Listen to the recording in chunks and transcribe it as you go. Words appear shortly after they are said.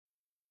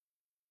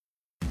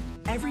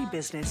Every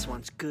business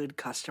wants good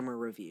customer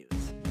reviews.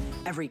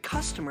 Every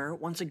customer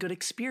wants a good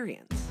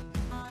experience.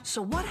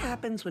 So what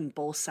happens when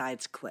both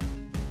sides click?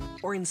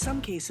 Or in some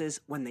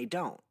cases, when they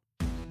don't?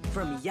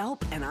 From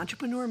Yelp and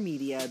Entrepreneur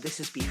Media, this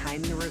is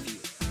Behind the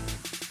Review.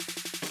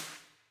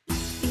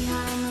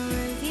 Behind the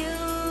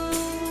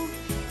review,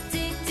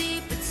 dig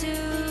deeper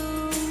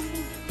too.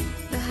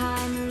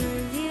 Behind the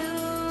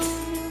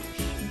review,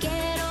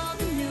 get all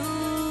the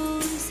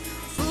news.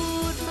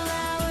 Food,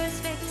 flowers,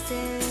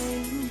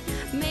 fixing,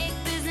 make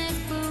business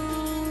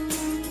boom.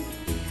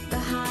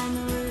 Behind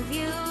the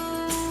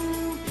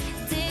review,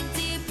 dig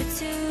deeper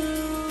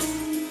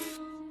too.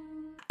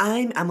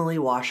 I'm Emily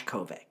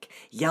Washcovick,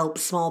 Yelp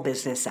small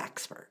business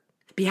expert.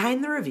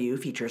 Behind the Review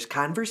features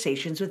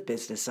conversations with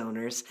business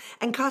owners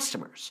and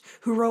customers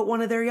who wrote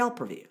one of their Yelp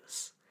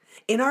reviews.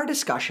 In our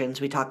discussions,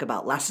 we talk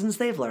about lessons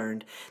they've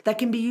learned that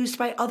can be used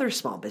by other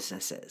small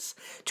businesses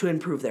to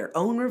improve their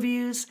own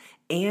reviews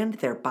and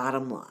their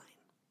bottom line.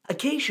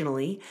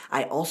 Occasionally,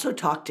 I also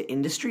talk to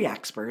industry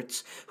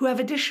experts who have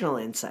additional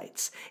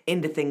insights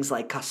into things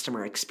like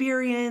customer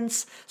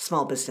experience,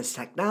 small business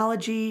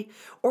technology,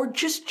 or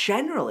just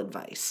general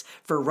advice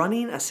for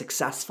running a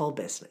successful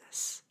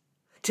business.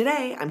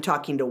 Today, I'm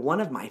talking to one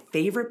of my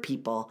favorite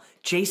people,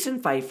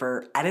 Jason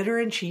Feifer,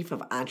 editor-in-chief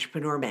of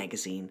Entrepreneur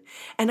Magazine,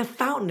 and a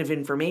fountain of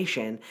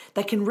information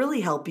that can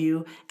really help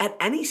you at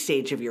any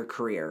stage of your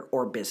career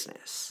or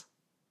business.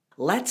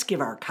 Let's give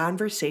our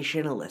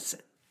conversation a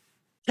listen.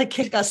 To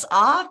kick us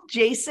off,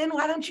 Jason,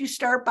 why don't you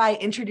start by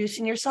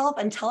introducing yourself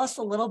and tell us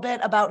a little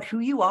bit about who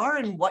you are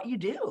and what you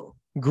do?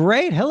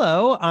 Great.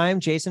 Hello, I'm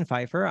Jason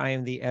Feifer. I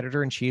am the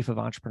editor-in-chief of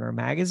Entrepreneur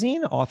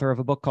Magazine, author of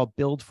a book called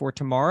Build for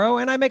Tomorrow,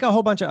 and I make a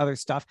whole bunch of other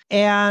stuff.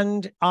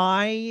 And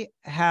I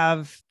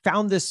have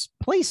found this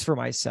place for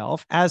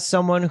myself as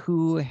someone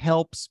who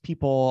helps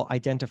people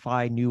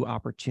identify new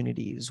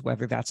opportunities,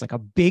 whether that's like a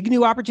big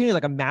new opportunity,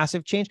 like a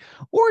massive change,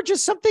 or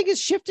just something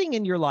is shifting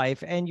in your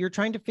life and you're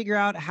trying to figure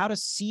out how to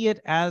see it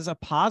as a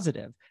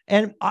positive.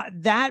 And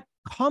that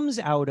comes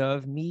out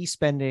of me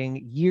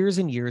spending years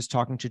and years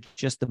talking to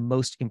just the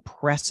most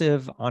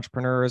impressive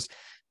entrepreneurs,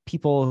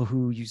 people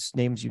who use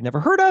names you've never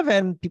heard of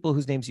and people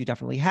whose names you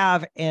definitely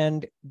have,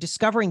 and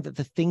discovering that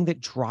the thing that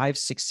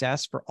drives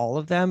success for all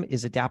of them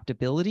is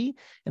adaptability.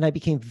 And I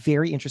became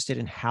very interested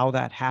in how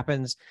that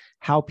happens,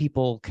 how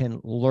people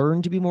can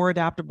learn to be more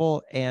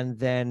adaptable, and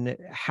then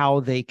how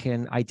they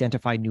can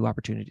identify new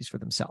opportunities for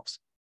themselves.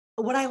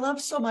 What I love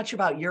so much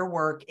about your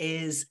work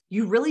is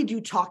you really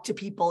do talk to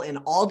people in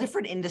all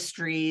different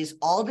industries,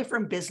 all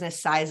different business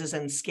sizes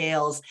and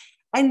scales.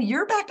 And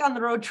you're back on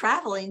the road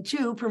traveling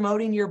too,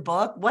 promoting your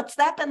book. What's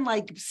that been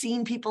like,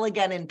 seeing people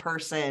again in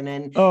person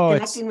and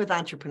connecting with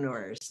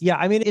entrepreneurs? Yeah,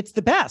 I mean, it's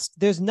the best.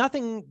 There's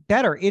nothing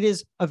better. It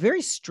is a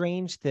very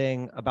strange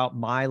thing about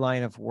my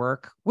line of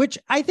work, which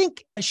I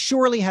think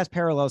surely has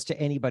parallels to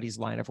anybody's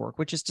line of work,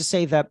 which is to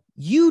say that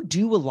you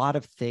do a lot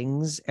of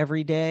things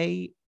every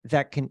day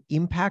that can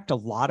impact a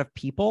lot of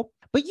people,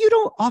 but you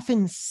don't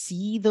often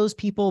see those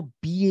people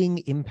being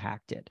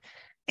impacted.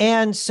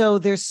 And so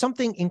there's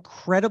something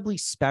incredibly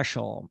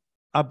special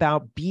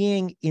about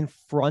being in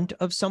front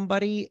of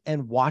somebody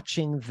and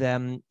watching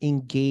them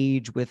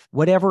engage with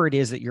whatever it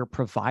is that you're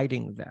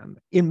providing them.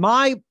 In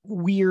my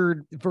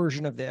weird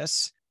version of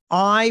this,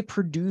 I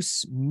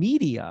produce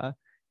media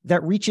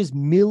that reaches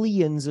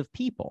millions of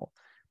people,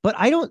 but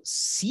I don't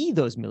see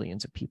those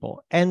millions of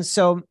people. And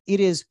so it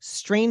is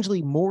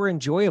strangely more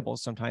enjoyable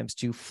sometimes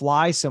to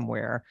fly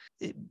somewhere,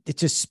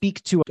 to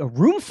speak to a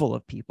room full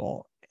of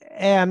people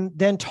and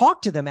then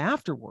talk to them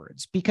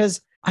afterwards,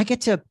 because I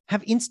get to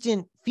have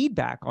instant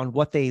feedback on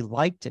what they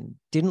liked and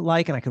didn't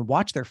like. And I can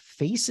watch their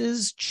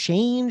faces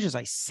change as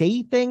I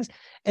say things.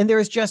 And there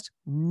is just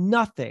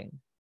nothing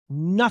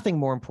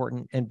more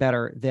important and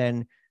better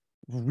than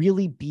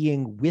really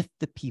being with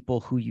the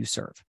people who you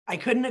serve. I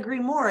couldn't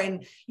agree more.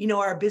 And,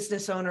 our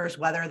business owners,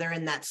 whether they're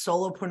in that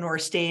solopreneur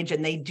stage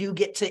and they do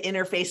get to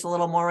interface a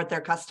little more with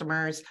their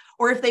customers,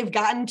 or if they've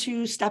gotten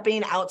to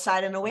stepping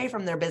outside and away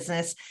from their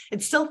business,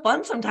 it's still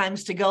fun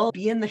sometimes to go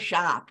be in the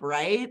shop,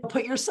 right?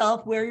 Put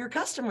yourself where your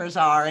customers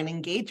are and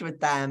engage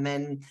with them.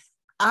 And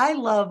I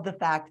love the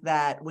fact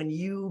that when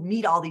you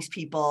meet all these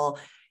people,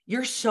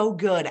 you're so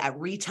good at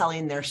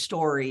retelling their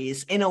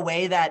stories in a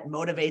way that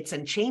motivates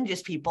and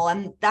changes people.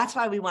 And that's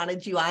why we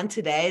wanted you on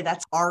today.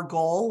 That's our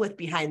goal with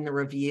Behind the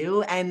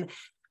Review. And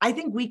I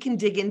think we can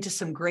dig into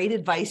some great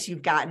advice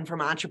you've gotten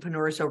from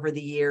entrepreneurs over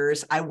the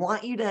years. I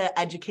want you to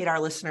educate our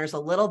listeners a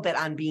little bit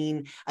on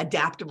being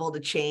adaptable to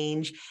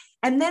change.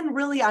 And then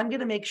really, I'm going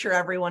to make sure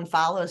everyone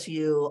follows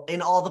you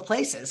in all the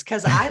places,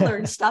 because I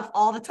learn stuff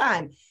all the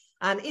time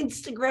on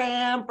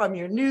Instagram, from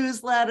your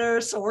newsletter.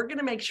 So we're going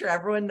to make sure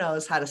everyone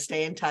knows how to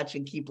stay in touch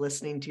and keep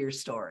listening to your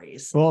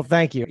stories. Well,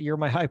 thank you. You're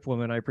my hype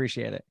woman. I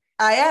appreciate it.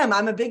 I am.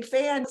 I'm a big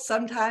fan.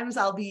 Sometimes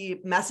I'll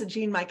be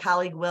messaging my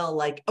colleague, Will,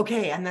 like,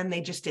 okay, and then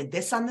they just did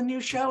this on the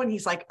new show. And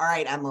he's like, all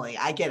right, Emily,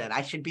 I get it.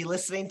 I should be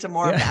listening to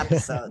more of the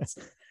episodes.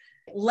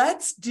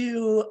 Let's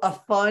do a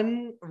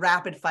fun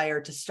rapid fire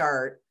to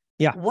start.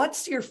 Yeah.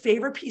 What's your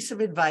favorite piece of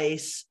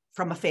advice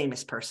from a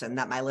famous person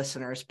that my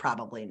listeners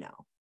probably know?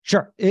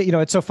 Sure.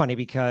 It's so funny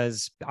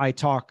because I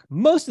talk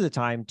most of the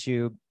time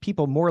to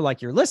people more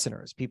like your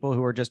listeners, people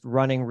who are just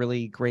running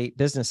really great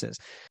businesses.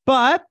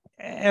 But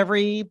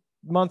every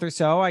month or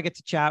so, I get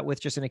to chat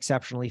with just an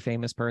exceptionally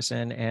famous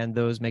person, and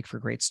those make for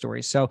great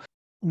stories. So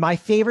my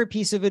favorite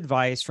piece of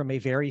advice from a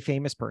very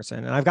famous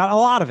person, and I've got a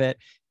lot of it,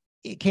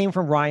 it came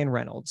from Ryan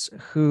Reynolds,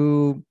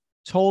 who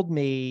told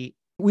me,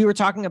 we were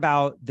talking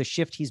about the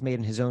shift he's made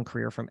in his own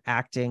career from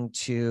acting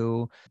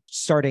to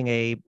starting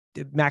a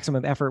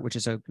Maximum Effort, which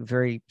is a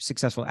very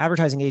successful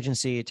advertising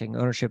agency, taking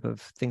ownership of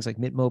things like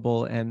Mint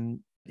Mobile and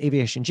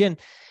Aviation Gin.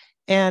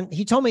 And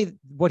he told me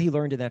what he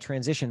learned in that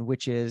transition,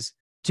 which is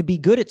to be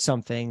good at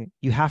something,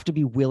 you have to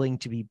be willing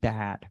to be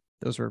bad.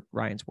 Those were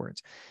Ryan's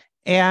words.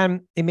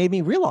 And it made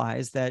me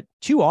realize that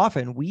too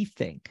often we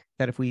think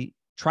that if we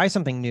try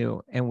something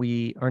new and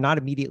we are not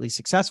immediately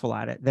successful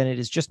at it, then it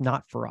is just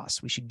not for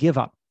us. We should give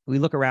up. We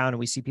look around and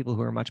we see people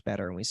who are much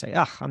better and we say,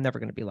 I'm never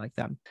going to be like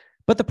them.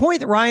 But the point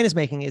that Ryan is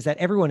making is that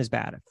everyone is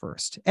bad at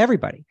first,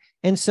 everybody.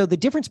 And so the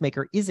difference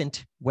maker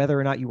isn't whether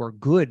or not you are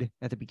good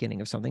at the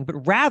beginning of something,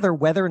 but rather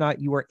whether or not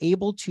you are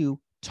able to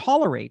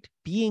tolerate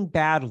being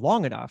bad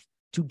long enough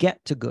to get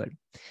to good.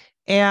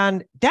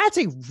 And that's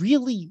a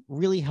really,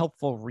 really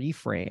helpful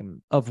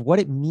reframe of what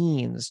it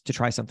means to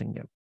try something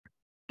new.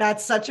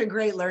 That's such a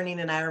great learning.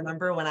 And I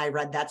remember when I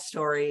read that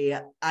story,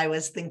 I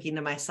was thinking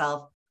to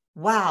myself,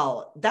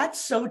 wow,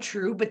 that's so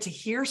true. But to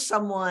hear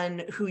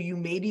someone who you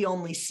maybe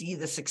only see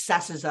the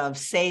successes of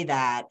say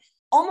that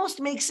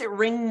almost makes it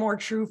ring more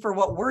true for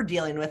what we're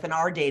dealing with in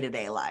our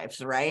day-to-day lives,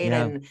 right?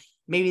 Yeah. And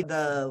maybe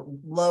the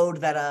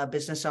load that a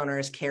business owner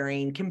is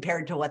carrying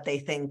compared to what they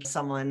think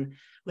someone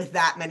with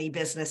that many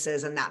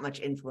businesses and that much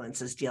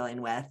influence is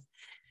dealing with.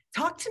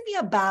 Talk to me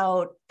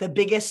about the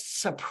biggest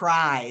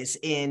surprise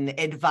in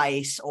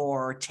advice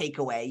or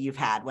takeaway you've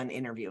had when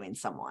interviewing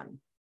someone.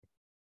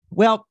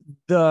 Well,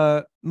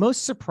 the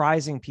most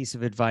surprising piece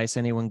of advice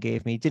anyone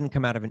gave me didn't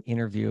come out of an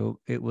interview.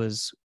 It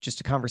was just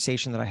a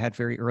conversation that I had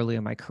very early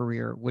in my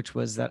career, which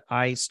was that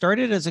I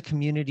started as a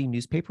community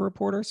newspaper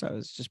reporter. So I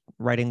was just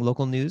writing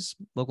local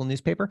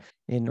newspaper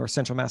in North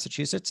Central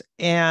Massachusetts.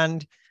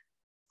 And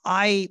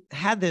I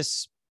had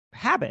this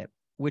habit,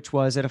 which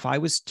was that if I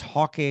was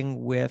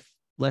talking with,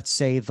 let's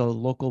say, the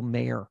local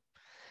mayor,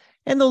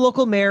 and the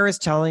local mayor is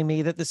telling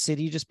me that the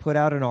city just put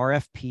out an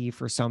RFP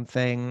for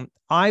something,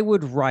 I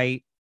would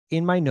write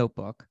in my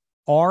notebook,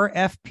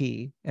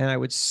 RFP, and I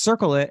would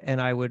circle it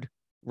and I would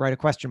write a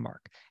question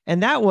mark.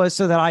 And that was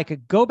so that I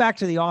could go back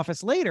to the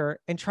office later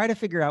and try to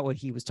figure out what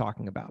he was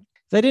talking about.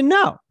 I didn't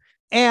know.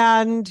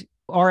 And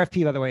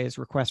RFP, by the way, is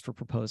request for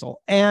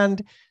proposal.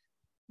 And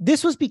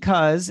this was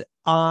because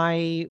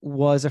I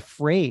was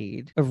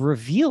afraid of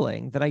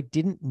revealing that I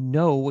didn't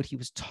know what he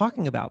was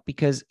talking about,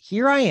 because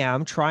here I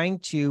am trying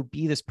to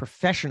be this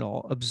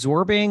professional,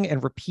 absorbing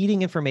and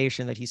repeating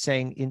information that he's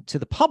saying into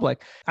the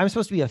public. I'm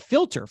supposed to be a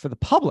filter for the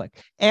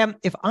public. And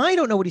if I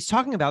don't know what he's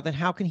talking about, then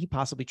how can he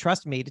possibly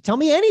trust me to tell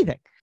me anything?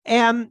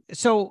 And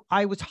so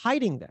I was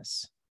hiding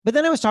this. But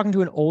then I was talking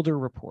to an older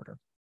reporter,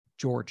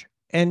 George,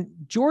 and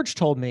George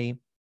told me,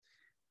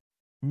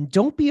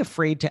 don't be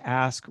afraid to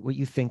ask what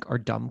you think are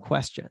dumb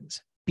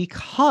questions,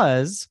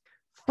 because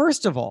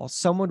first of all,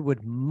 someone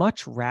would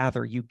much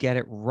rather you get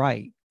it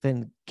right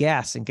than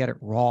guess and get it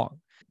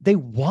wrong. They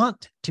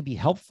want to be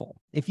helpful.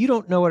 If you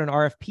don't know what an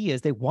RFP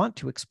is, they want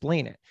to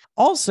explain it.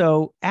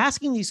 Also,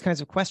 asking these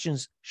kinds of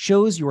questions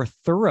shows your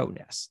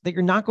thoroughness, that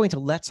you're not going to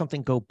let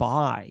something go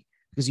by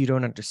because you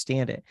don't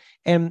understand it.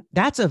 And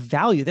that's a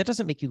value. That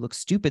doesn't make you look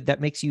stupid. That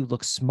makes you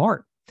look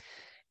smart.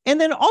 And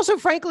then also,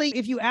 frankly,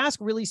 if you ask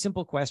really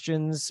simple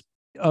questions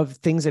of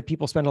things that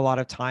people spend a lot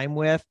of time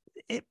with,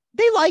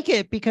 they like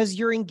it because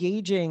you're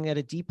engaging at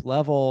a deep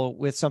level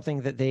with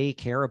something that they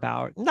care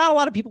about. Not a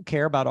lot of people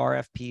care about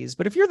RFPs,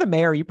 but if you're the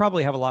mayor, you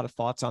probably have a lot of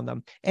thoughts on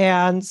them.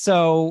 And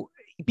so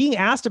being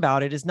asked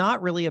about it is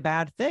not really a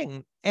bad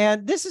thing.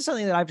 And this is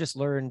something that I've just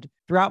learned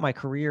throughout my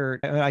career.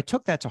 And I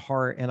took that to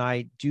heart, and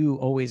I do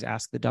always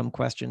ask the dumb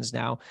questions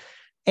now.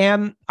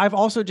 And I've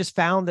also just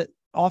found that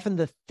often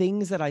the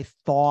things that I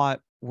thought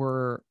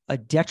were a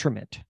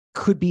detriment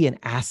could be an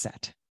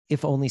asset,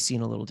 if only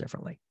seen a little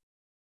differently.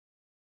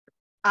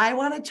 I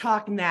want to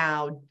talk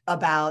now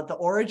about the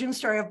origin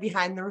story of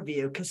Behind the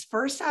Review, because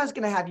first I was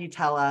going to have you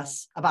tell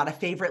us about a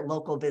favorite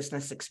local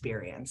business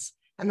experience.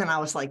 And then I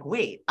was like,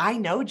 wait, I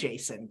know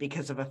Jason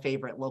because of a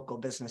favorite local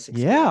business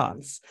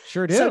experience. Yeah,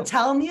 sure do. So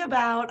tell me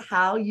about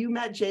how you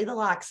met Jay the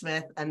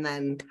locksmith and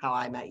then how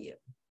I met you.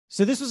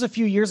 So this was a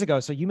few years ago,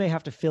 so you may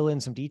have to fill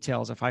in some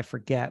details if I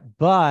forget.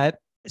 But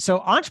so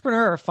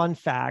Entrepreneur, fun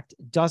fact,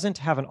 doesn't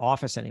have an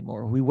office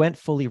anymore. We went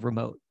fully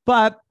remote.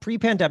 But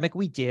pre-pandemic,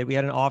 we did. We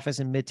had an office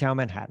in Midtown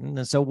Manhattan.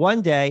 And so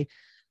one day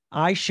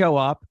I show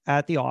up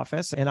at the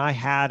office, and I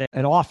had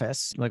an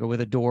office like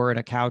with a door and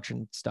a couch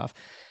and stuff.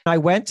 I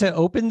went to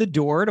open the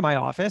door to my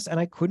office and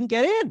I couldn't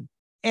get in.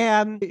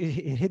 And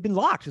it had been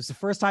locked. It was the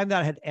first time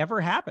that had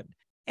ever happened.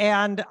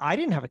 And I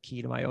didn't have a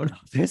key to my own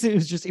office.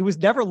 It was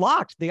never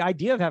locked. The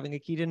idea of having a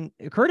key didn't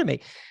occur to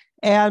me.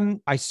 And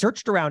I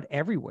searched around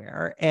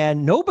everywhere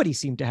and nobody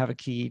seemed to have a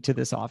key to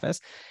this office.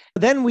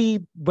 Then we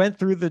went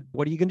through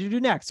what are you going to do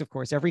next? Of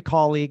course, every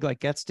colleague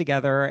gets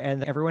together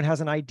and everyone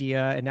has an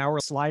idea. And now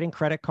we're sliding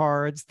credit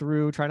cards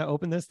through trying to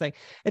open this thing.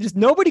 And just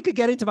nobody could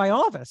get into my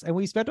office. And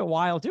we spent a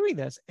while doing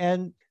this.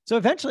 And so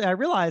eventually I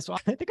realized, well,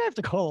 I think I have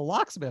to call a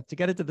locksmith to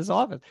get into this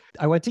office.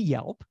 I went to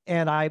Yelp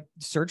and I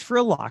searched for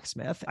a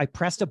locksmith. I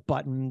pressed a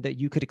button that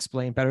you could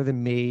explain better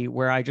than me,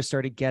 where I just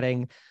started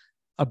getting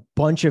a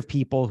bunch of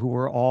people who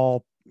were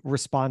all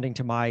responding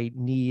to my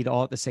need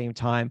all at the same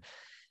time.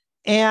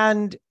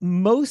 And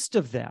most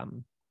of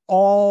them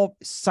all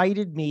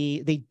cited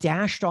me. They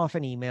dashed off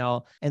an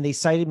email and they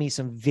cited me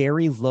some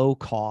very low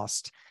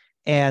cost.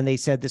 And they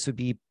said this would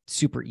be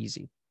super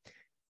easy.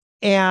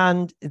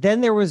 And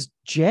then there was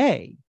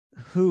Jay,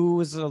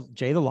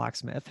 Jay the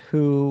locksmith,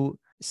 who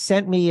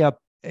sent me an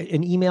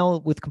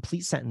email with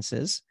complete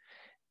sentences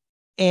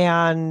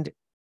and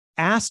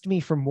asked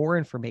me for more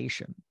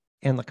information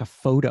and a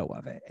photo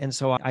of it. And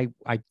so I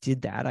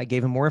did that. I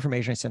gave him more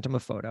information. I sent him a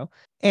photo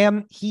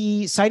and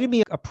he cited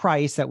me a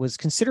price that was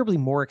considerably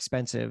more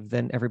expensive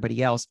than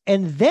everybody else.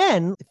 And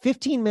then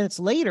 15 minutes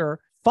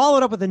later,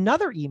 followed up with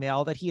another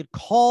email that he had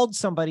called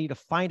somebody to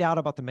find out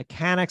about the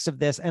mechanics of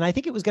this. And I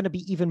think it was going to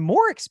be even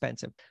more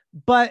expensive.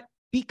 But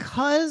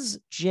because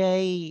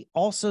Jay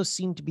also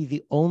seemed to be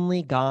the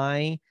only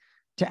guy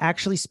to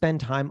actually spend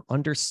time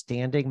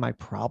understanding my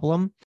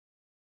problem,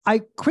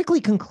 I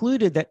quickly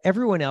concluded that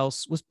everyone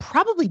else was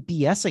probably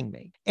BSing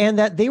me and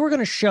that they were going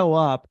to show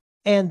up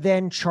and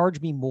then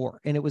charge me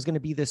more. And it was going to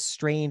be this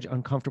strange,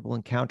 uncomfortable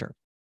encounter.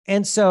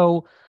 And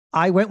so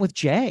I went with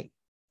Jay,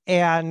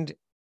 and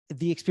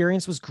the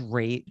experience was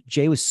great.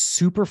 Jay was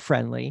super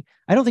friendly.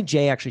 I don't think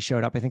Jay actually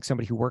showed up. I think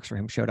somebody who works for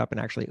him showed up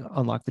and actually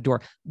unlocked the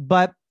door.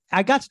 But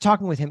I got to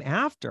talking with him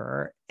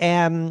after,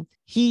 and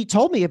he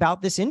told me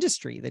about this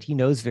industry that he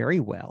knows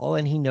very well.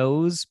 And he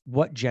knows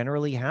what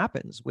generally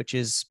happens, which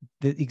is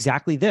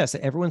exactly this.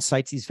 Everyone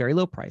cites these very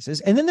low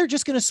prices, and then they're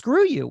just going to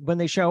screw you when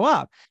they show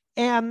up.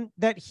 And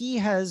that he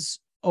has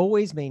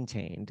always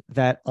maintained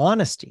that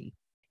honesty,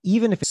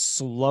 even if it's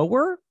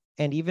slower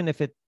and even if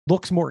it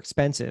looks more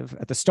expensive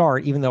at the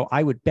start, even though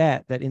I would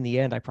bet that in the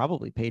end, I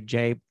probably paid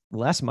Jay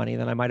less money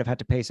than I might have had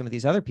to pay some of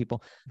these other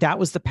people. That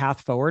was the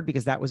path forward,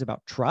 because that was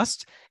about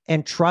trust,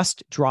 and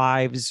trust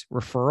drives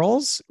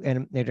referrals,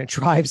 and it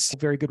drives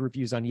very good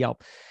reviews on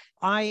Yelp.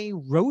 I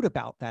wrote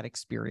about that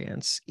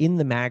experience in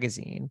the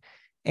magazine,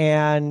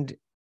 and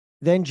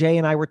then Jay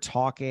and I were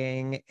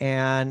talking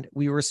and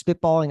we were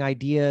spitballing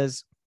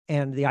ideas,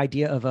 and the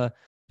idea of a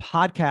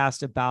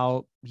podcast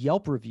about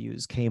Yelp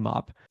reviews came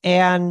up,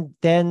 and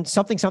then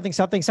something.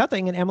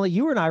 And Emily,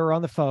 you and I were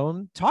on the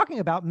phone talking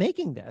about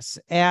making this.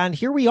 And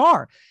here we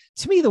are.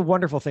 To me, the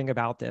wonderful thing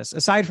about this,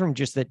 aside from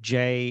just that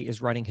Jay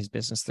is running his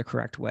business the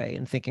correct way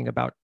and thinking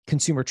about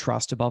consumer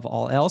trust above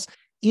all else,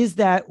 is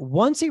that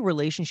once a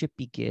relationship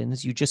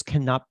begins, you just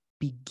cannot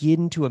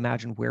begin to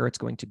imagine where it's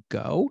going to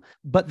go.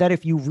 But that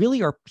if you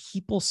really are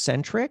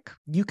people-centric,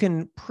 you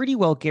can pretty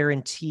well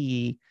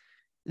guarantee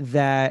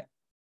that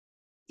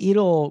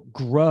it'll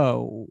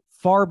grow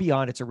far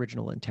beyond its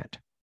original intent.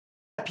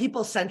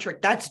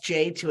 People-centric, that's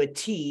Jay to a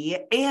T.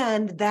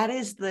 And that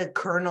is the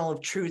kernel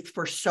of truth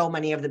for so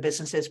many of the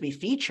businesses we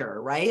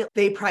feature, right?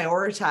 They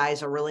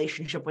prioritize a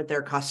relationship with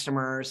their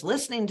customers,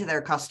 listening to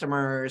their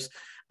customers,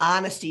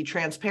 honesty,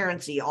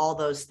 transparency, all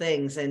those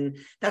things. And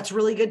that's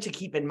really good to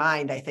keep in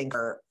mind, I think,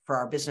 for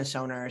our business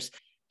owners.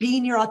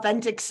 Being your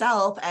authentic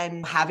self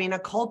and having a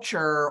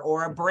culture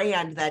or a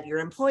brand that your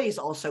employees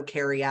also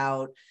carry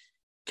out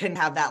can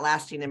have that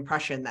lasting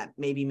impression that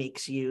maybe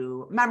makes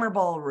you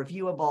memorable,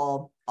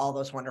 reviewable, all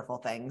those wonderful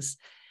things.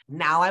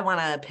 Now I want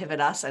to pivot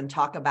us and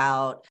talk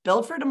about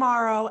Build for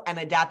Tomorrow and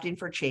Adapting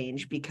for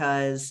Change,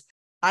 because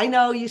I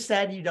know you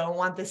said you don't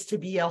want this to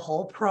be a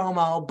whole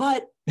promo,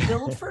 but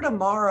Build for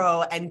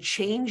Tomorrow and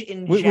change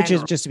in general. Which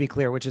is, just to be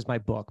clear, which is my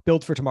book.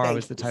 Build for Tomorrow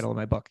is the title of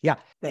my book. Yeah.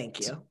 Thank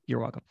you.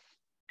 You're welcome.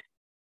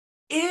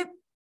 It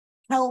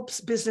helps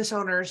business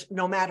owners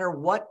no matter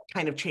what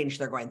kind of change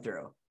they're going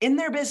through in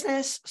their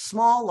business,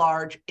 small,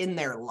 large, in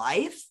their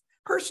life,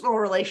 personal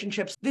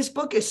relationships. This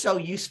book is so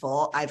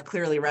useful. I've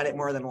clearly read it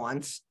more than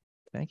once.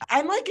 Thank you.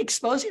 I'm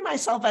exposing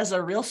myself as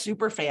a real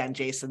super fan,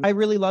 Jason. I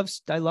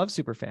love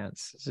super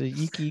fans. So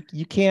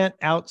you can't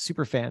out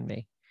super fan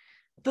me.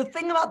 The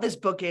thing about this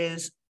book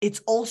is it's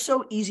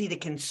also easy to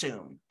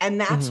consume. And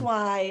that's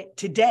why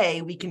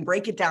today we can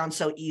break it down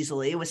so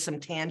easily with some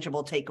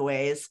tangible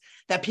takeaways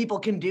that people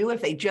can do if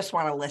they just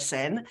want to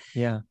listen.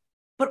 Yeah.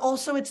 But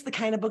also it's the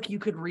kind of book you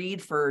could read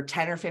for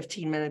 10 or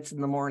 15 minutes in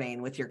the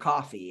morning with your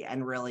coffee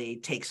and really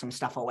take some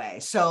stuff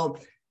away. So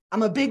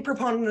I'm a big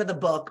proponent of the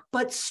book,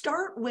 but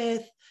start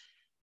with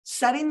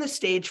setting the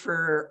stage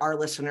for our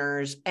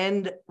listeners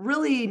and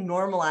really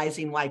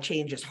normalizing why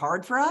change is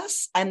hard for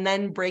us, and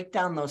then break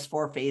down those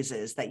 4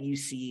 phases that you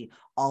see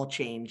all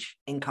change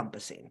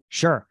encompassing.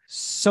 Sure.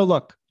 So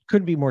look,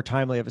 couldn't be more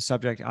timely of a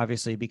subject,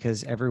 obviously,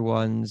 because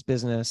everyone's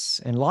business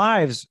and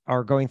lives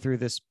are going through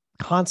this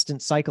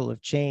constant cycle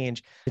of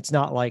change. It's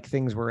not like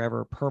things were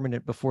ever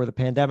permanent before the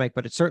pandemic,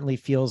 but it certainly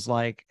feels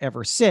like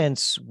ever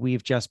since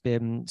we've just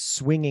been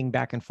swinging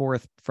back and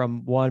forth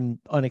from one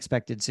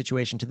unexpected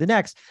situation to the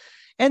next.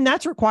 And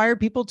that's required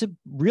people to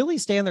really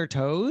stay on their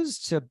toes,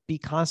 to be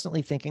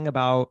constantly thinking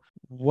about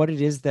what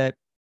it is that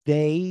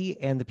they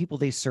and the people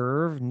they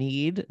serve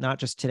need, not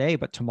just today,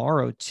 but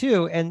tomorrow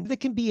too. And that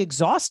can be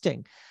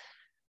exhausting.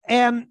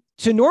 And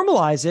to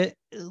normalize it,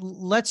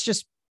 let's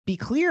just be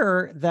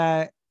clear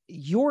that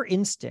your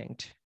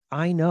instinct,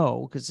 I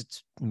know, because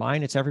it's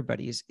mine, it's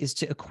everybody's, is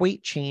to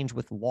equate change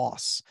with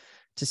loss.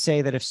 To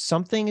say that if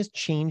something is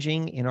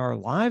changing in our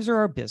lives or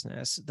our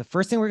business, the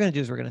first thing we're going to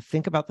do is we're going to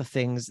think about the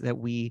things that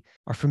we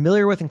are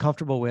familiar with and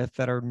comfortable with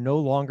that are no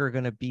longer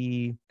going to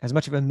be as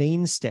much of a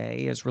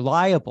mainstay, as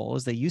reliable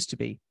as they used to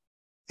be.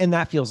 And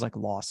that feels like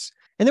loss.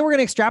 And then we're going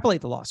to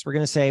extrapolate the loss. We're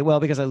going to say, well,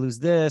 because I lose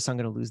this, I'm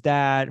going to lose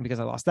that. And because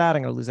I lost that,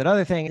 I'm going to lose that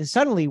other thing. And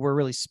suddenly we're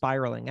really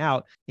spiraling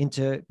out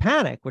into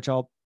panic, which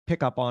I'll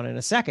pick up on in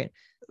a second.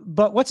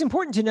 But what's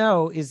important to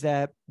know is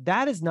that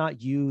that is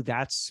not you.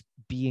 That's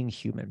being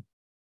human.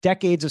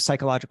 Decades of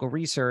psychological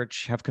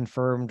research have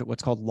confirmed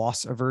what's called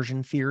loss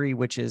aversion theory,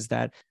 which is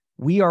that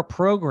we are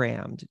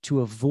programmed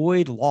to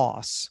avoid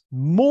loss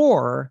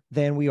more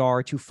than we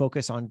are to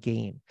focus on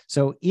gain.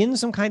 So in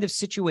some kind of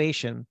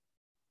situation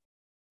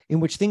in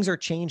which things are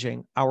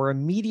changing, our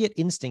immediate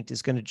instinct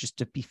is going to just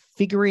to be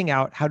figuring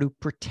out how to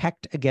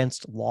protect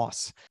against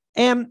loss.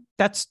 And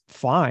that's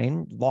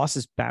fine. Loss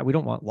is bad. We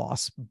don't want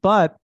loss.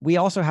 But we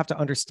also have to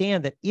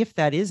understand that if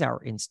that is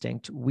our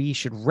instinct, we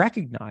should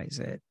recognize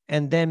it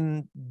and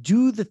then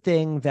do the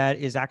thing that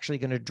is actually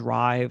going to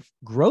drive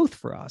growth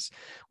for us,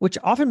 which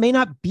often may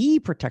not be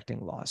protecting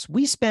loss.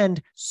 We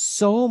spend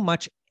so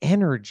much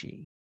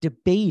energy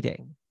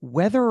debating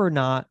whether or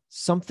not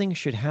something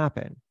should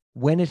happen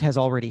when it has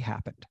already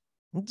happened.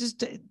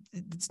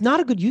 It's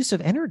not a good use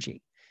of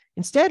energy.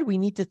 Instead, we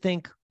need to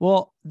think,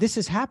 well, this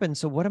has happened,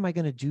 so what am I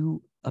going to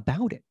do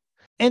about it?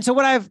 And so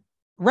what I've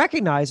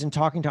recognized in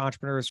talking to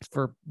entrepreneurs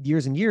for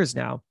years and years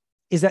now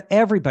is that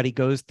everybody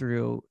goes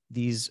through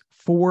these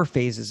 4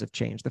 phases of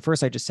change. The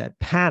first I just said,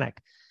 panic.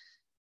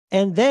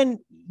 And then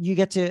you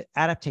get to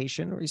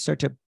adaptation, where you start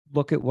to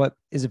look at what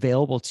is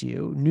available to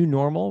you, new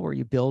normal, where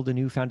you build a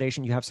new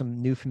foundation, you have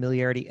some new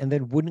familiarity, and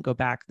then wouldn't go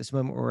back. This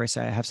moment where I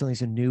say, I have something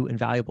so new and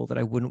valuable that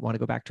I wouldn't want to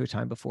go back to a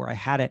time before I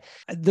had it.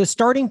 The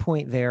starting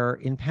point there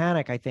in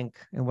panic, I think,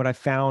 and what I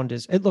found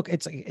is,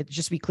 it's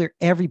just to be clear,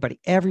 everybody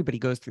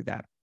goes through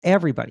that.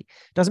 Everybody.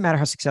 Doesn't matter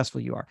how successful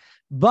you are.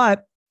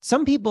 But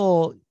some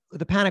people,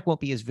 the panic won't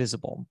be as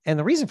visible. And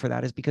the reason for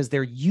that is because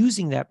they're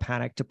using that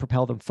panic to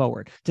propel them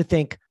forward, to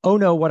think, oh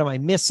no, what am I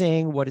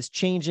missing? What is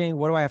changing?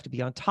 What do I have to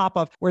be on top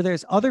of? Where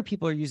there's other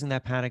people are using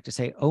that panic to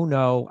say, oh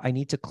no, I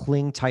need to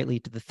cling tightly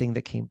to the thing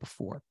that came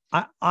before.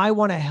 I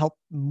want to help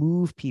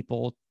move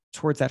people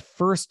towards that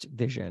first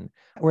vision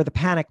where the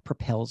panic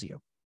propels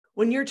you.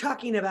 When you're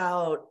talking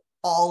about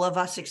all of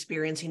us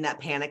experiencing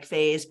that panic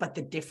phase, but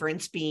the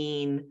difference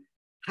being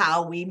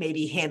how we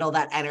maybe handle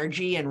that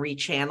energy and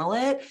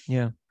rechannel it.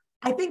 Yeah.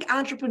 I think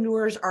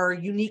entrepreneurs are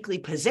uniquely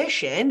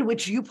positioned,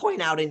 which you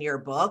point out in your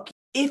book.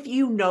 If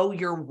you know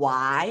your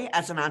why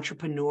as an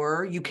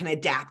entrepreneur, you can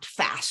adapt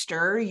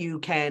faster. You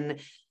can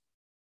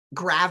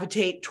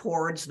gravitate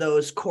towards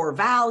those core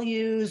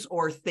values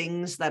or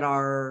things that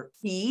are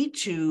key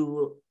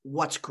to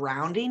what's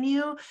grounding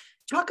you.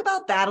 Talk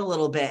about that a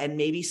little bit and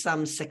maybe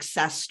some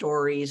success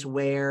stories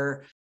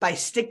where by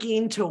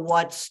sticking to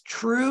what's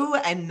true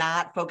and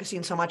not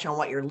focusing so much on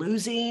what you're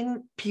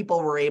losing,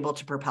 people were able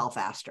to propel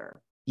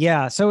faster.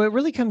 Yeah. So it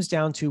really comes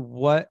down to,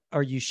 what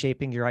are you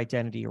shaping your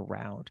identity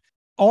around?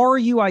 Are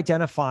you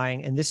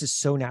identifying, and this is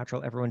so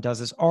natural, everyone does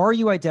this, are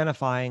you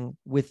identifying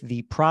with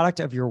the product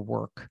of your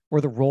work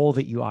or the role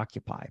that you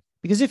occupy?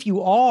 Because if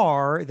you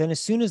are, then as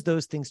soon as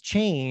those things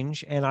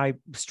change, and I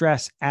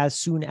stress as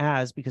soon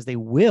as, because they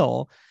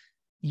will,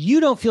 you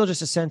don't feel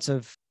just a sense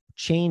of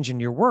change in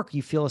your work.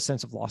 You feel a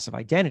sense of loss of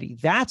identity.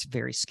 That's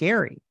very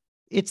scary.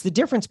 It's the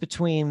difference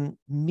between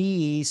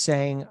me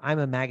saying I'm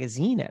a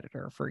magazine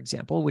editor, for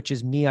example, which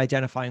is me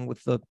identifying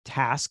with the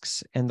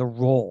tasks and the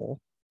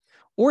role,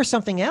 or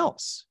something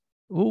else.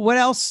 What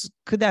else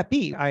could that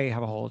be? I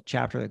have a whole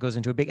chapter that goes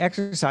into a big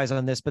exercise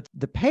on this, but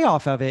the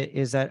payoff of it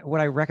is that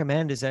what I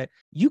recommend is that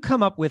you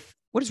come up with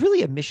what is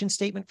really a mission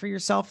statement for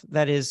yourself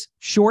that is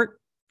short,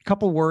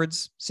 couple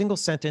words, single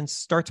sentence,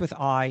 starts with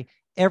I,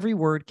 every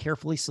word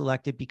carefully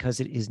selected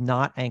because it is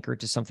not anchored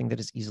to something that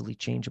is easily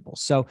changeable.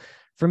 So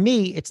for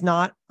me, it's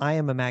not, I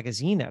am a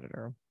magazine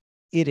editor.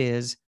 It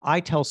is, I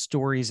tell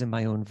stories in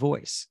my own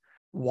voice.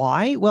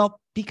 Why?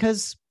 Well,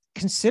 because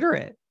consider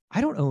it.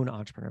 I don't own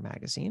Entrepreneur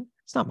Magazine.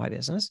 It's not my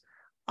business.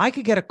 I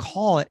could get a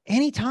call at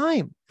any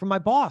time from my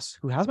boss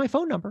who has my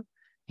phone number.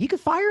 He could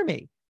fire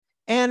me.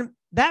 And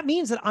that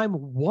means that I'm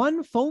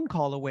one phone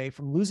call away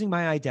from losing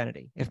my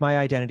identity. If my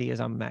identity is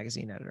I'm a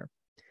magazine editor.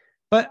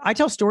 But I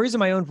tell stories in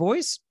my own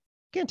voice.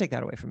 Can't take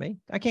that away from me.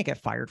 I can't get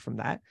fired from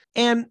that.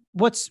 And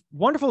what's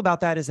wonderful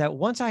about that is that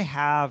once I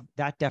have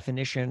that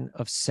definition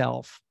of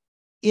self,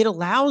 it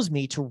allows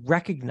me to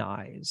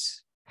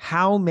recognize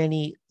how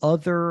many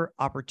other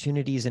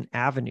opportunities and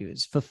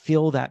avenues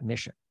fulfill that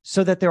mission,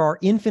 so that there are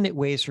infinite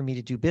ways for me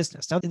to do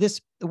business. Now,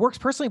 this works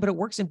personally, but it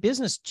works in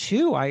business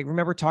too. I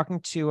remember talking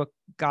to a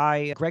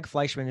guy, Greg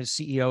Fleischman, who's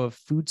CEO of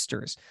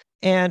Foodsters.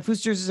 And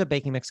Foodsters is a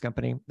baking mix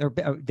company.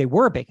 They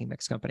were a baking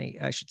mix company,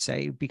 I should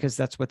say, because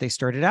that's what they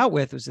started out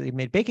with, was they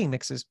made baking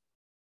mixes.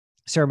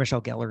 Sarah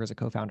Michelle Gellar is a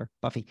co-founder,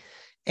 Buffy.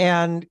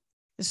 And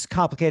this is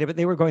complicated, but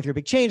they were going through a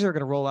big change. They were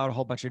going to roll out a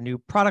whole bunch of new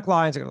product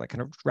lines. They're going to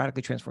kind of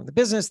radically transform the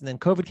business. And then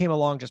COVID came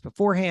along just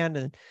beforehand,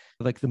 and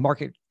like the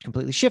market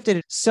completely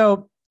shifted.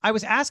 So I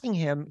was asking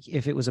him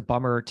if it was a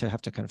bummer to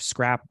have to kind of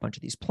scrap a bunch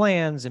of these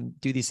plans and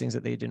do these things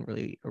that they didn't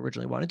really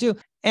originally want to do.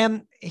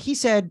 And he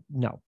said,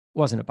 no,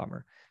 wasn't a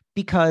bummer,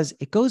 because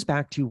it goes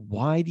back to,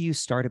 why do you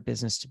start a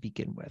business to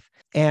begin with?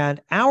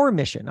 And our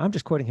mission, I'm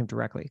just quoting him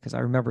directly because I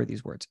remember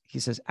these words. He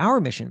says,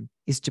 our mission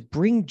is to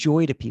bring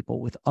joy to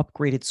people with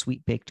upgraded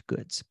sweet baked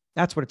goods.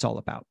 That's what it's all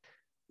about.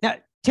 Now,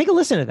 take a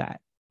listen to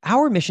that.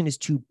 Our mission is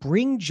to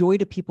bring joy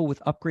to people with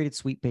upgraded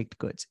sweet baked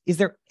goods. Is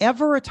there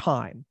ever a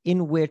time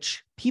in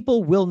which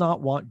people will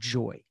not want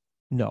joy?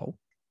 No.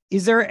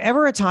 Is there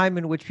ever a time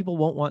in which people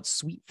won't want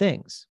sweet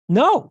things?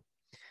 No.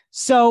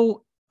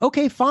 So,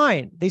 okay,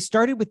 fine. They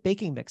started with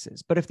baking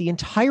mixes, but if the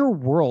entire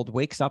world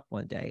wakes up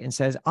one day and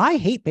says, I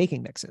hate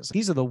baking mixes,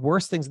 these are the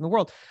worst things in the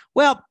world.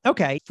 Well,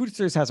 okay,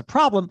 Foodsters has a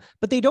problem,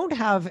 but they don't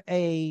have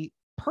a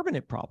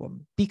permanent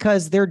problem,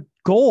 because their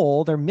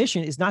goal, their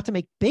mission is not to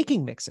make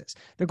baking mixes.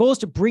 Their goal is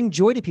to bring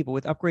joy to people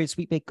with upgraded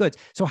sweet baked goods.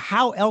 So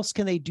how else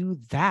can they do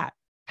that?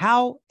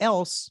 How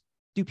else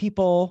do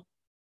people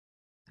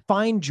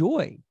find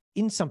joy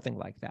in something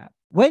like that?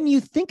 When you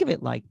think of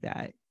it like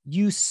that,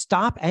 you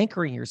stop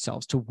anchoring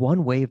yourselves to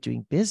one way of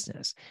doing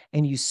business,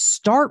 and you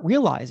start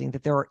realizing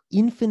that there are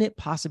infinite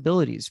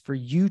possibilities for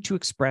you to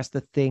express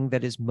the thing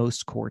that is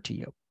most core to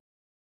you.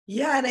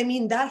 Yeah. And I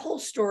mean, that whole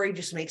story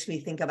just makes me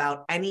think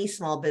about any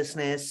small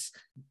business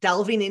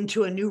delving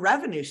into a new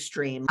revenue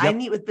stream. Yep. I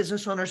meet with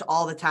business owners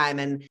all the time,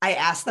 and I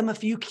ask them a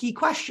few key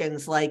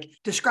questions like,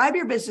 describe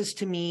your business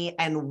to me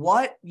and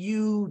what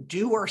you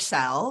do or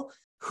sell.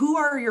 Who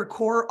are your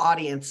core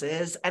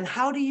audiences and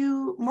how do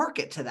you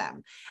market to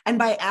them? And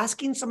by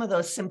asking some of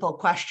those simple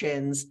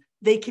questions,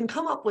 they can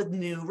come up with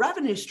new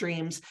revenue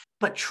streams.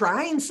 But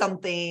trying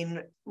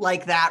something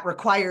like that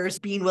requires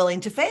being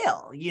willing to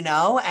fail,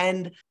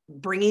 and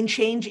bringing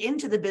change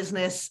into the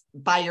business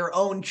by your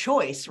own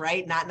choice,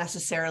 right? Not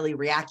necessarily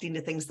reacting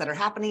to things that are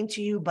happening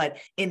to you, but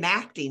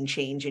enacting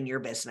change in your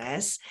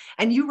business.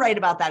 And you write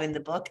about that in the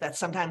book, that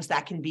sometimes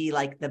that can be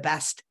like the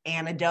best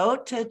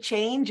antidote to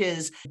change,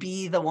 is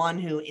be the one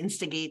who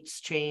instigates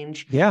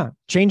change. Yeah.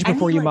 Change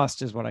before you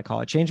must is what I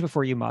call it. Change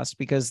before you must,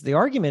 because the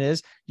argument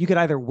is you could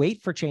either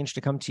wait for change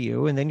to come to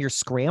you, and then you're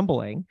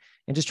scrambling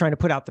and just trying to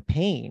put out the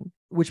pain,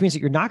 which means that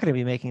you're not going to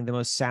be making the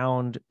most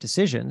sound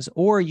decisions,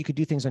 or you could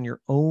do things on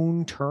your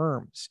own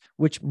terms,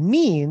 which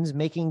means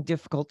making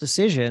difficult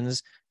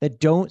decisions that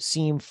don't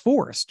seem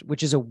forced,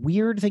 which is a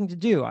weird thing to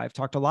do. I've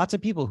talked to lots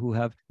of people who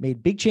have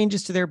made big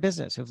changes to their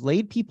business, have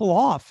laid people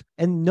off,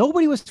 and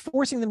nobody was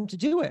forcing them to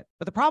do it.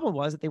 But the problem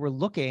was that they were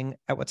looking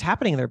at what's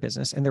happening in their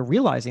business, and they're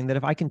realizing that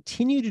if I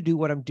continue to do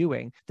what I'm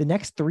doing, the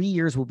next 3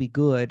 years will be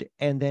good.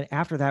 And then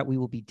after that, we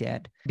will be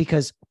dead,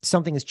 because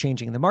something is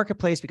changing in the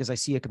marketplace, because I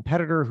see a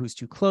competitor who's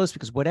too close,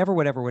 because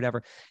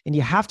whatever. And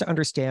you have to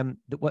understand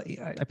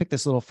that I picked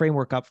this little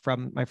framework up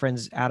from my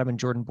friends Adam and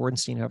Jordan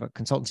Bordenstein, who have a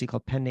consultancy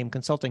called Pen Name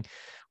Consulting,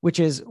 which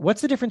is,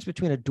 what's the difference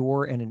between a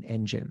door and an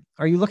engine?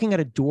 Are you looking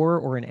at a door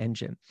or an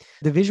engine?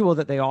 The visual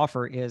that they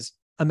offer is,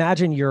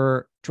 imagine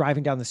you're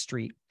driving down the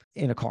street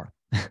in a car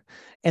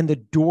and the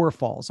door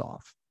falls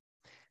off.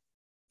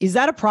 Is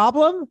that a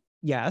problem?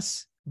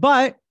 Yes.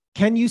 But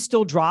can you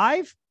still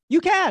drive? You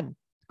can.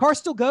 The car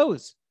still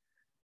goes.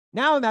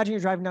 Now imagine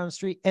you're driving down the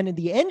street and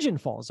the engine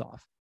falls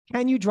off.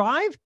 Can you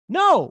drive?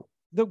 No,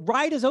 the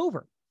ride is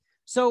over.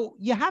 So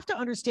you have to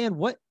understand,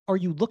 what are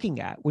you looking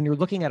at when you're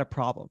looking at a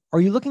problem?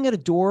 Are you looking at a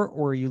door,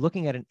 or are you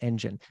looking at an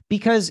engine?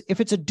 Because if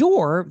it's a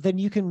door, then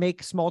you can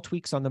make small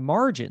tweaks on the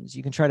margins.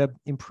 You can try to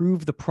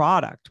improve the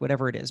product,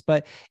 whatever it is.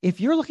 But if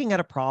you're looking at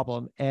a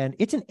problem and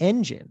it's an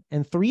engine,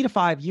 and 3 to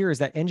 5 years,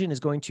 that engine is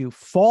going to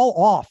fall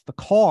off the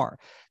car,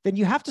 then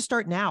you have to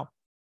start now.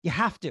 You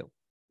have to.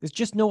 There's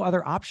just no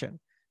other option,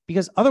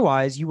 because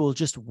otherwise you will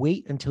just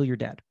wait until you're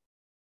dead.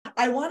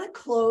 I want to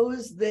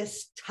close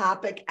this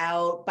topic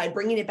out by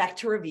bringing it back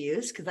to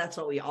reviews, because that's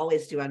what we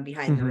always do on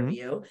Behind the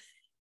Review.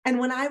 And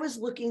when I was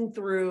looking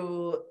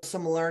through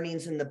some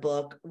learnings in the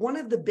book, one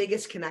of the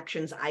biggest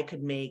connections I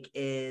could make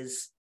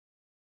is,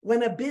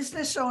 when a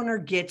business owner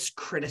gets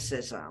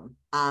criticism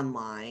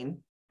online,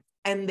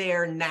 and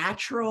their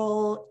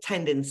natural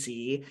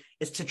tendency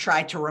is to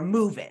try to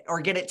remove it or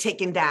get it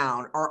taken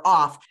down or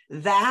off,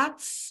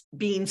 that's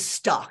being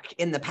stuck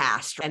in the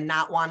past and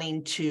not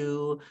wanting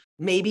to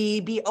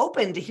maybe be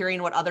open to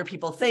hearing what other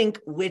people think,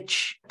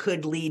 which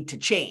could lead to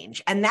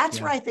change. And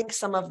that's where I think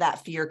some of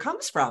that fear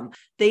comes from.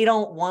 They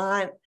don't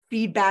want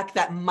feedback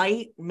that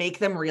might make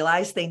them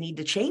realize they need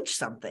to change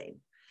something.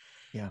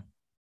 Yeah.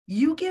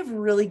 You give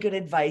really good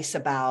advice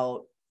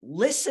about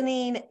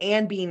listening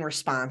and being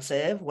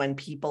responsive when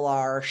people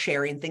are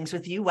sharing things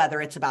with you,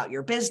 whether it's about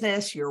your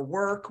business, your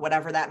work,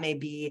 whatever that may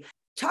be.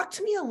 Talk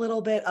to me a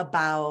little bit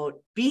about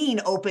being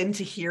open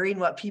to hearing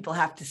what people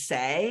have to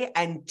say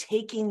and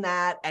taking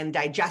that and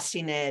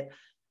digesting it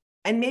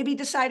and maybe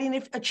deciding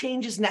if a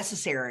change is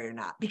necessary or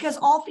not, because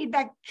all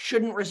feedback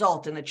shouldn't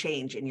result in a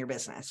change in your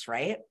business,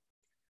 right?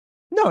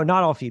 No,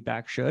 not all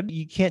feedback should.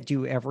 You can't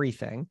do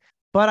everything.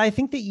 But I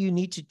think that you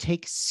need to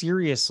take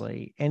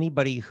seriously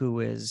anybody who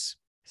is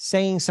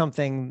saying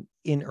something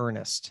in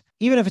earnest,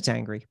 even if it's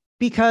angry,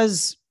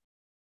 because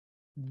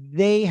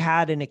they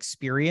had an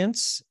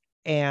experience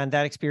and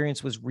that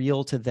experience was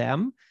real to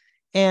them.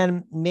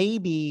 And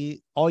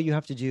maybe all you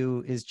have to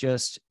do is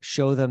just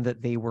show them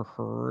that they were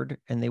heard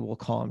and they will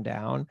calm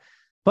down.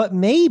 But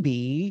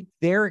maybe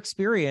their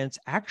experience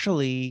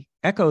actually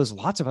echoes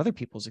lots of other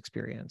people's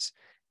experience.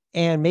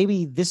 And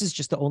maybe this is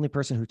just the only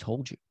person who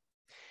told you.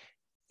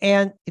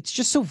 And it's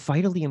just so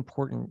vitally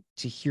important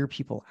to hear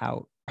people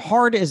out,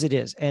 hard as it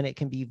is. And it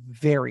can be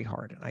very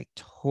hard. And I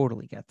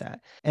totally get that.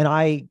 And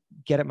I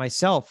get it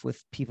myself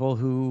with people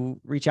who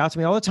reach out to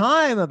me all the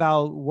time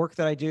about work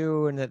that I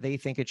do and that they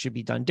think it should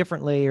be done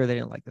differently, or they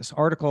didn't like this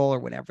article or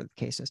whatever the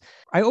case is.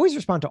 I always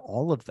respond to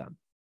all of them.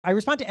 I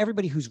respond to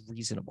everybody who's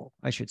reasonable,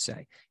 I should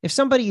say. If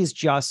somebody is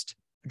just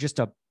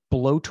a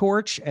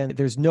blowtorch and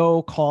there's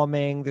no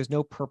calming, there's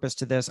no purpose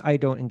to this, I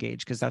don't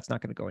engage because that's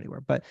not going to go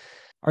anywhere. But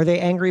are they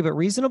angry but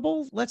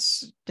reasonable?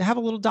 Let's have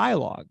a little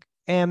dialogue.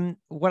 And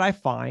what I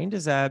find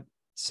is that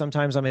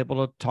sometimes I'm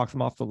able to talk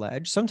them off the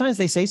ledge. Sometimes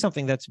they say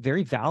something that's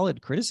very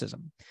valid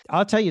criticism.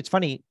 I'll tell you, it's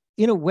funny.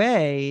 In a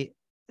way,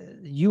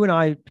 you and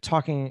I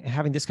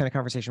having this kind of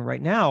conversation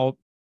right now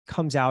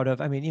comes out of,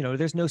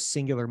 there's no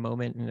singular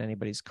moment in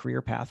anybody's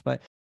career path,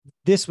 but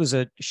this was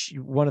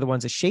one of the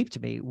ones that shaped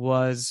me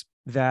was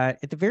that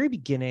at the very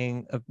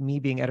beginning of me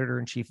being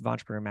editor-in-chief of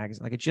Entrepreneur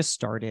Magazine, like it just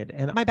started,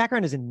 and my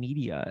background is in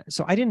media.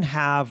 So I didn't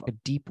have a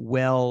deep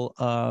well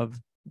of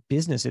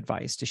business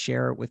advice to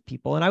share with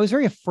people. And I was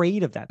very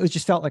afraid of that. It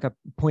just felt like a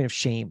point of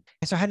shame.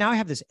 So now I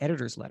have this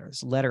editor's letter,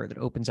 this letter that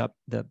opens up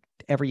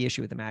every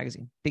issue of the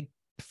magazine, big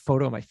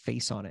photo of my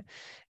face on it.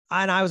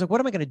 And I was like, what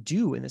am I going to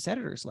do in this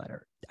editor's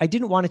letter? I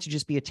didn't want it to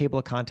just be a table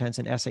of contents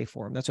and essay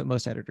form. That's what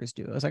most editors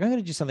do. I was like, I'm going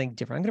to do something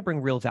different. I'm going to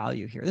bring real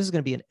value here. This is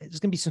going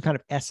to be some kind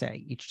of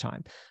essay each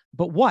time.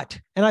 But what?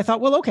 And I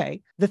thought, well,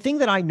 okay, the thing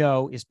that I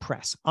know is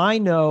press. I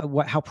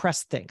know how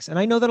press thinks. And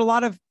I know that a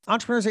lot of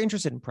entrepreneurs are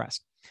interested in press.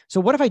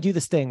 So what if I do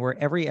this thing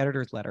where every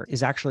editor's letter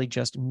is actually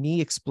just me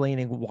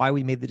explaining why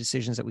we made the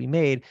decisions that we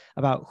made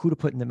about who to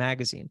put in the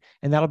magazine?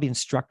 And that'll be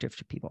instructive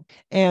to people.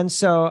 And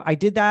so I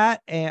did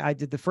that. And I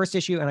did the first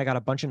issue and I got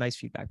a bunch of nice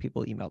feedback.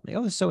 People emailed me,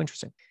 oh, this is so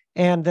interesting.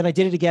 And then I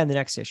did it again the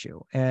next issue.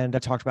 And I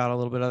talked about a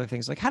little bit of other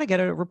things like how to get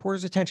a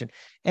reporter's attention.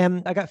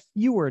 And I got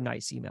fewer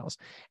nice emails.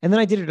 And then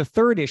I did it a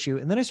third issue.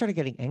 And then I started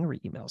getting angry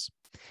emails.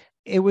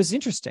 It was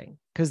interesting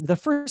because the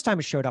first time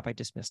it showed up, I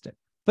dismissed it.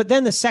 But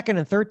then the second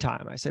and third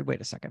time, I said, wait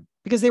a second,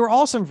 because they were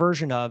all some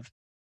version of,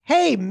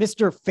 hey,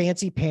 Mr.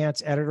 Fancy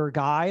Pants editor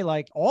guy,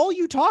 like all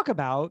you talk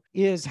about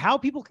is how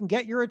people can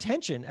get your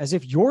attention as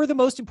if you're the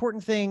most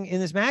important thing in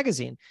this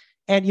magazine.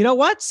 And you know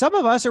what? Some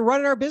of us are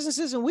running our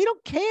businesses and we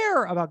don't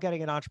care about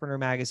getting an Entrepreneur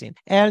Magazine.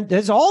 And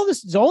this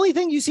is the only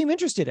thing you seem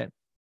interested in.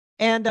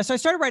 And so I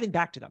started writing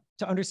back to them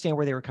to understand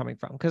where they were coming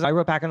from. Because I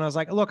wrote back and I was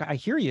like, look, I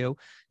hear you.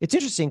 It's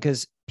interesting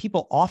because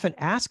people often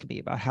ask me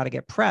about how to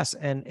get press.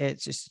 And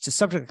it's a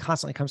subject that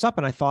constantly comes up.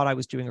 And I thought I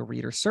was doing a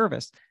reader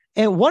service.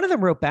 And one of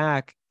them wrote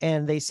back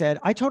and they said,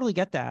 I totally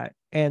get that.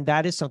 And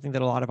that is something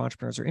that a lot of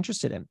entrepreneurs are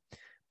interested in.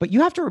 But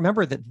you have to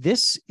remember that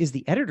this is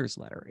the editor's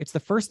letter. It's the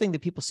first thing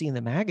that people see in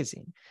the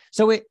magazine.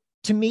 So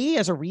to me,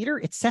 as a reader,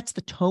 it sets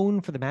the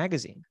tone for the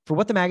magazine, for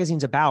what the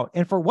magazine's about,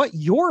 and for what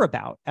you're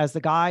about as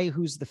the guy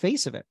who's the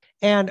face of it.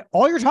 And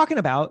all you're talking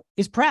about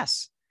is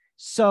press.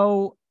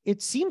 So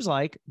it seems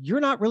like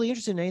you're not really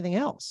interested in anything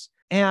else.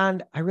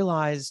 And I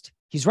realized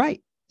he's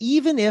right.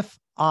 Even if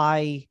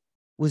I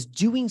was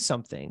doing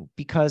something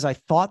because I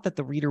thought that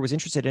the reader was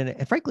interested in it,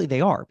 and frankly,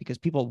 they are, because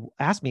people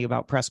ask me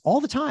about press all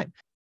the time,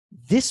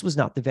 this was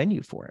not the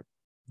venue for it.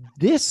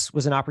 This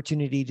was an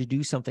opportunity to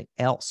do something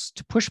else,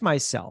 to push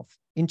myself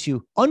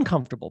into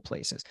uncomfortable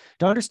places,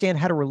 to understand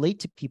how to relate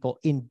to people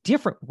in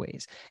different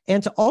ways,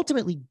 and to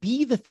ultimately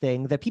be the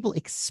thing that people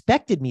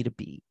expected me to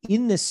be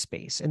in this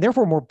space. And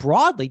therefore, more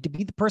broadly, to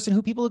be the person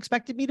who people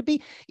expected me to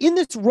be in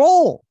this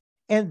role.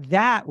 And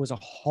that was a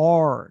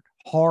hard,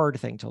 hard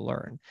thing to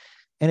learn.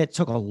 And it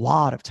took a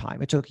lot of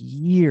time. It took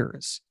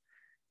years.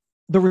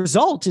 The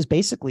result is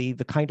basically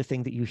the kind of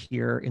thing that you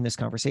hear in this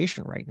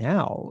conversation right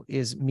now,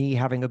 is me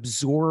having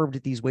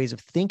absorbed these ways of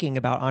thinking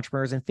about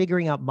entrepreneurs and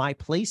figuring out my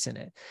place in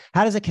it.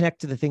 How does it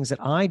connect to the things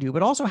that I do?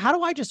 But also, how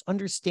do I just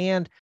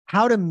understand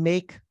how to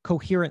make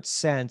coherent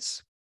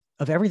sense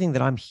of everything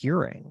that I'm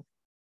hearing?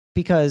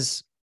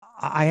 Because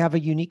I have a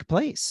unique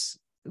place,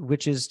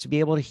 which is to be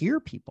able to hear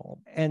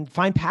people and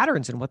find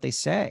patterns in what they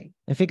say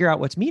and figure out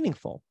what's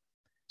meaningful.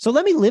 So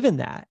let me live in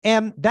that.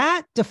 And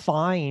that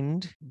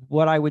defined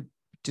what I would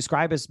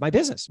describe as my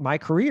business, my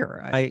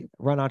career. I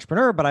run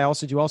Entrepreneur, but I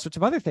also do all sorts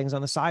of other things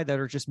on the side that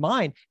are just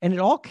mine. And it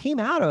all came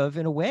out of,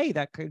 in a way,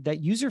 that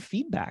user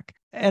feedback.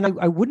 And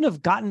I wouldn't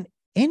have gotten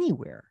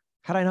anywhere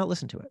had I not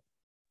listened to it.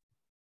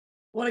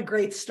 What a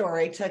great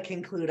story to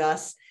conclude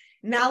us.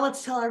 Now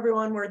let's tell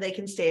everyone where they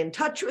can stay in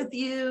touch with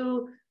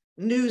you.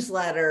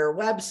 Newsletter,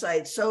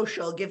 website,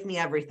 social, give me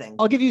everything.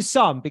 I'll give you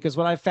some, because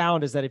what I've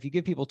found is that if you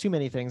give people too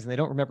many things and they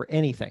don't remember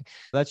anything,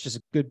 that's just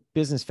a good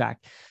business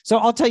fact. So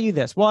I'll tell you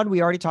this. One,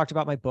 we already talked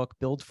about my book,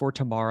 Build for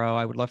Tomorrow.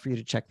 I would love for you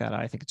to check that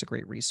out. I think it's a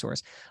great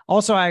resource.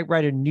 Also, I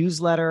write a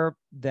newsletter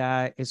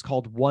that is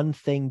called One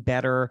Thing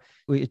Better.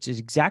 It's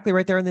exactly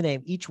right there in the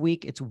name. Each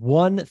week, it's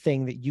one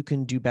thing that you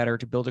can do better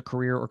to build a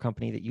career or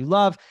company that you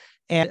love.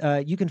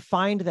 And you can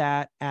find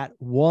that at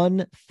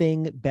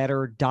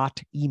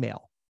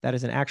onethingbetter.email. That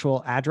is an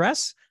actual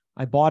address.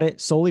 I bought it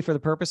solely for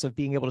the purpose of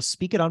being able to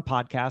speak it on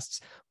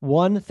podcasts.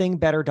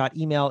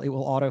 Onethingbetter.email. It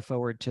will auto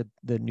forward to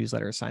the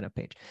newsletter sign up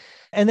page.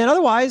 And then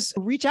otherwise,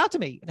 reach out to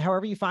me.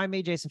 However you find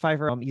me, Jason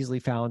Feifer. I'm easily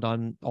found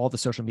on all the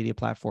social media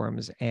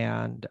platforms,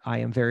 and I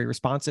am very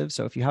responsive.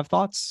 So if you have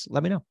thoughts,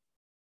 let me know.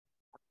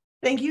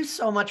 Thank you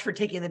so much for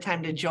taking the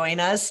time to join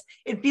us.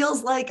 It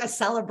feels like a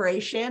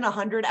celebration,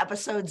 100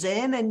 episodes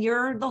in, and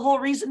you're the whole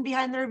reason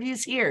behind the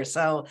reviews here.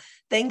 So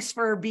thanks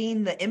for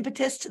being the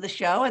impetus to the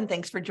show, and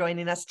thanks for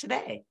joining us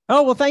today.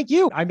 Oh, well, thank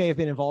you. I may have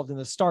been involved in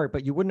the start,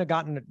 but you wouldn't have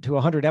gotten to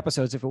 100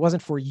 episodes if it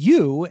wasn't for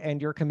you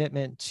and your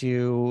commitment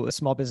to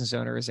small business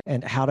owners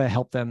and how to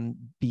help them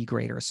be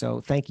greater.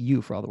 So thank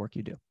you for all the work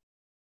you do.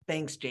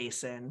 Thanks,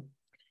 Jason.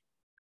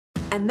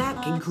 And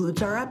that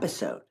concludes our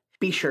episode.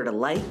 Be sure to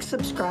like,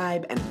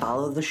 subscribe, and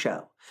follow the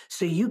show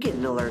so you get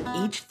an alert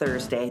each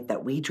Thursday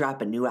that we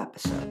drop a new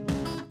episode.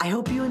 I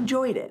hope you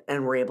enjoyed it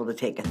and were able to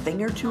take a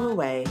thing or two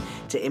away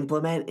to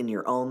implement in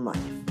your own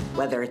life.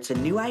 Whether it's a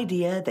new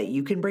idea that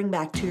you can bring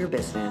back to your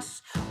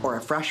business or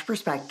a fresh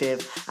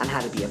perspective on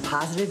how to be a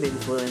positive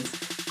influence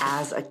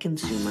as a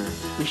consumer,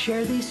 we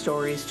share these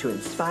stories to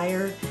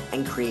inspire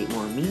and create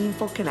more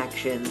meaningful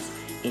connections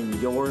in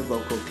your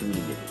local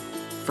community.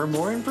 For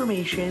more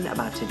information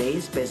about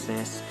today's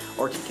business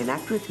or to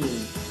connect with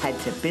me, head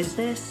to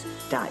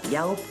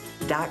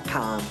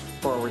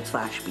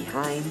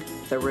business.yelp.com/behind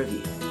the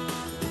review.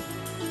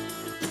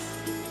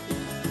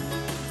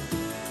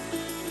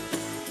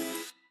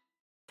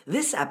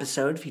 This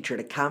episode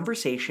featured a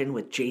conversation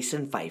with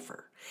Jason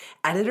Feifer,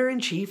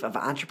 editor-in-chief of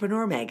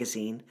Entrepreneur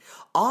Magazine,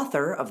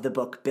 author of the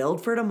book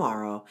Build for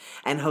Tomorrow,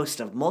 and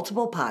host of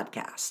multiple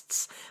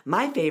podcasts,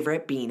 my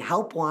favorite being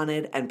Help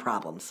Wanted and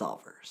Problem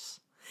Solvers.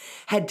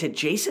 Head to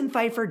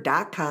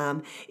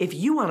jasonfeifer.com if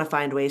you want to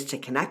find ways to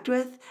connect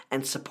with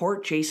and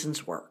support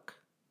Jason's work.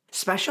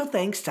 Special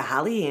thanks to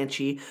Holly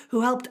Anchi,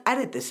 who helped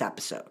edit this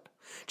episode.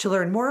 To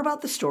learn more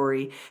about the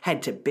story,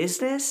 head to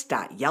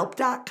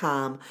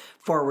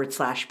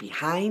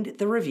business.yelp.com/behind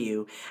the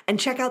review and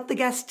check out the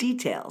guest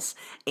details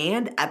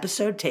and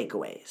episode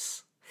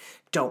takeaways.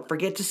 Don't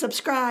forget to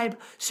subscribe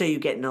so you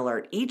get an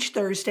alert each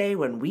Thursday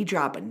when we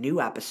drop a new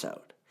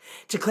episode.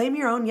 To claim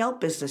your own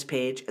Yelp business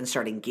page and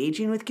start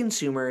engaging with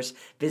consumers,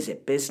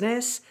 visit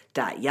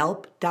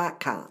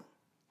business.yelp.com.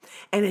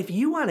 And if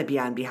you want to be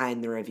on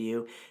Behind the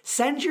Review,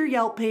 send your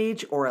Yelp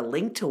page or a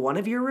link to one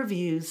of your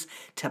reviews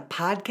to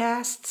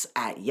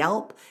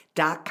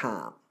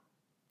podcasts@yelp.com.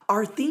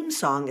 Our theme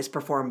song is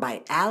performed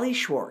by Ali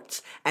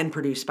Schwartz and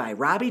produced by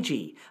Robbie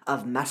G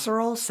of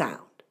Messerol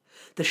Sound.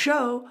 The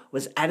show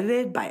was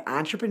edited by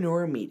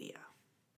Entrepreneur Media.